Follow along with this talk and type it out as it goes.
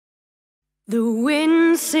The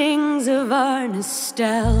wind sings of our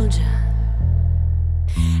nostalgia,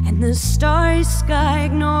 and the starry sky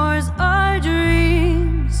ignores our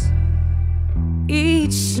dreams.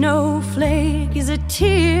 Each snowflake is a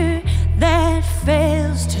tear that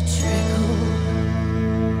fails to trickle.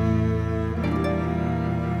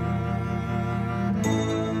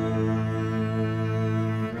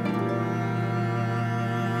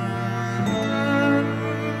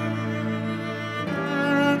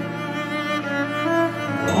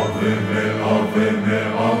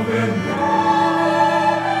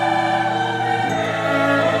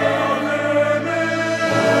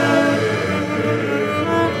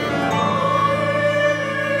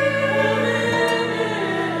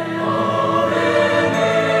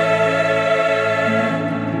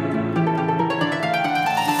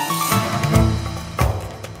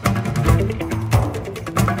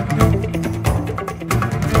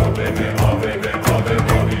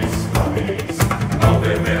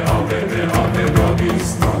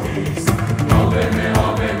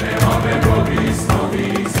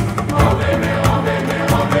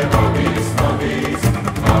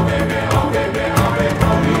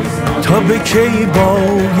 به کی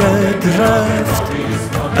باید رفت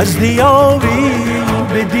از دیاری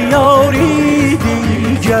به دیاری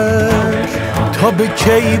دیگر؟ تا به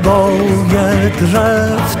کی باید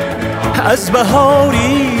رفت از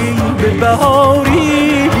بهاری به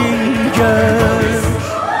بهاری دیگر؟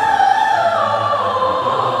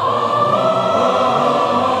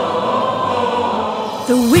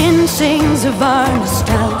 The wind sings of our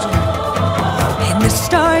nostalgia, and the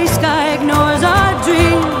starry sky ignores our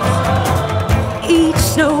dreams. Each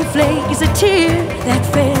snowflake is a tear that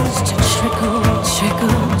fails to trickle,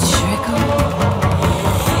 trickle, trickle.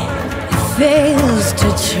 It fails to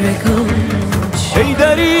trickle. ای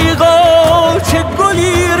دریغا چه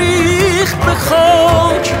گلی ریخت به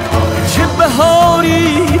خاک، چه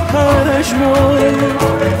بهاری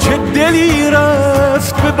پژمرد، چه دلی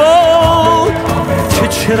رفت به باد، چه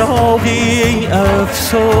چراغی ای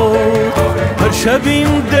افسرد. هر شب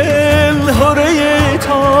این دل هره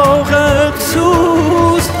طاقت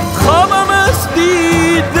سوز، خوابم از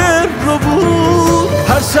دیده رو بود.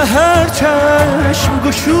 هر سحر چشم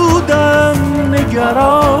گشودم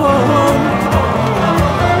نگران،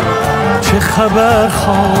 چه خبر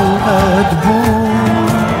خواهد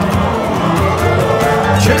بود،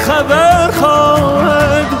 چه خبر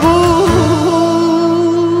خواهد بود.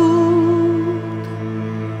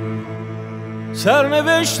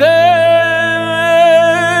 سرنوشت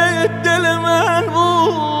دل من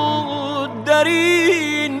بود در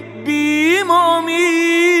این بیم امید.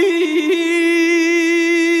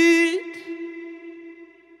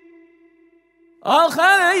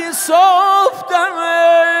 آخر صبح دم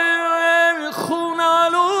خون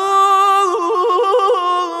آلود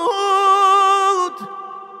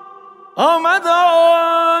آمد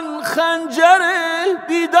آن خنجر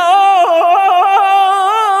بیداد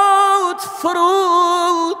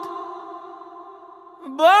فرود.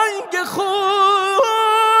 بانگ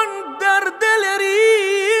خون در دل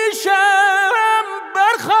ریشم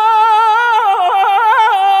برخاست.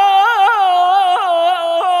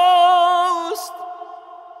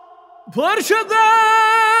 پر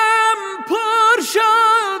شدم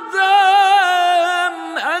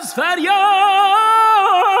از فریاد.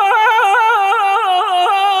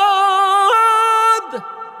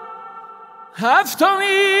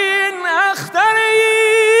 هفتمین اختر این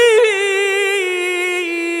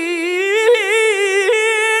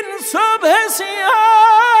صبح سیاه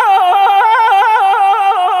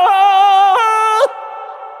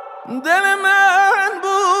دل من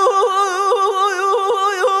بود،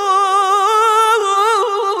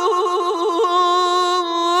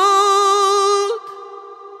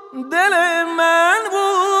 دل من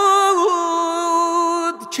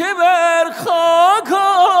بود که بر خاک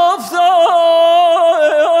افتاد.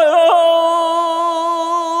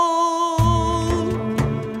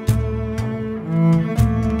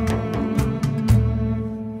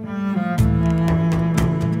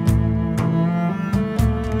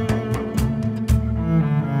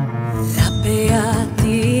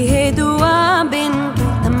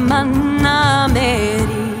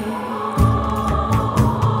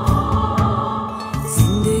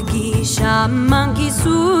 من کی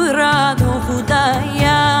صورت و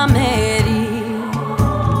خدایا میری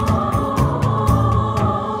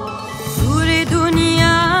پوری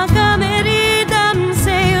دنیا کا میری دم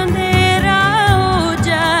سے اندھیرا ہو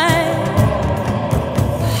جائے.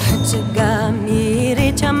 جگہ میرے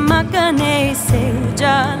چمکنے سے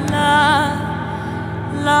اجالا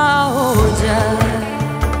لا ہو جائے.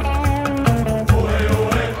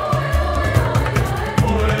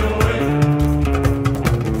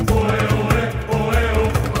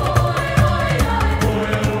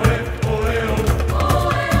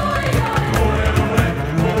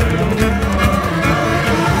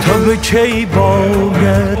 کی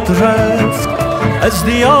باید رفت از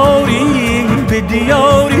دیاری به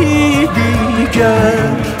دیاری دیگر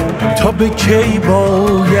تا به کی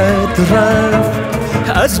باید رفت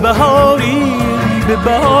از بهاری به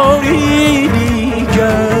بهاری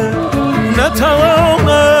دیگر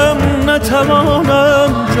نتوانم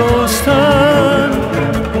جستن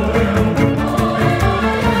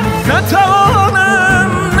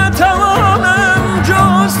نتوانم جستن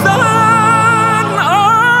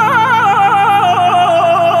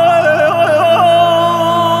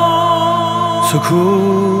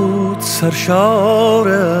سکوت سرشار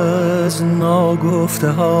از ناگفته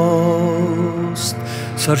هاست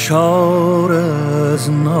سرشار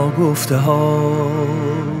از ناگفته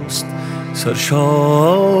هاست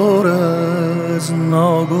سرشار از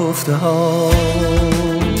ناگفته هاست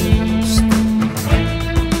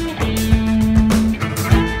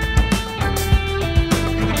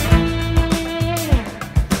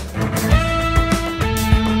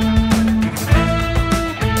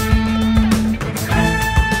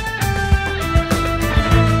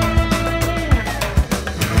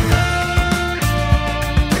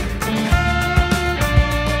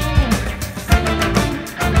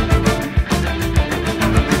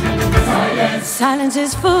Silence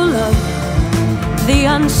is full of the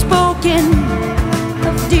unspoken,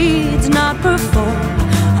 of deeds not performed,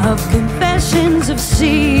 of confessions of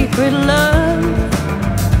secret love,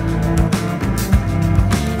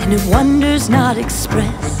 and of wonders not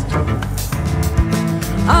expressed.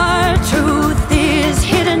 Our truth is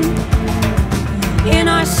hidden in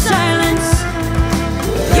our silence.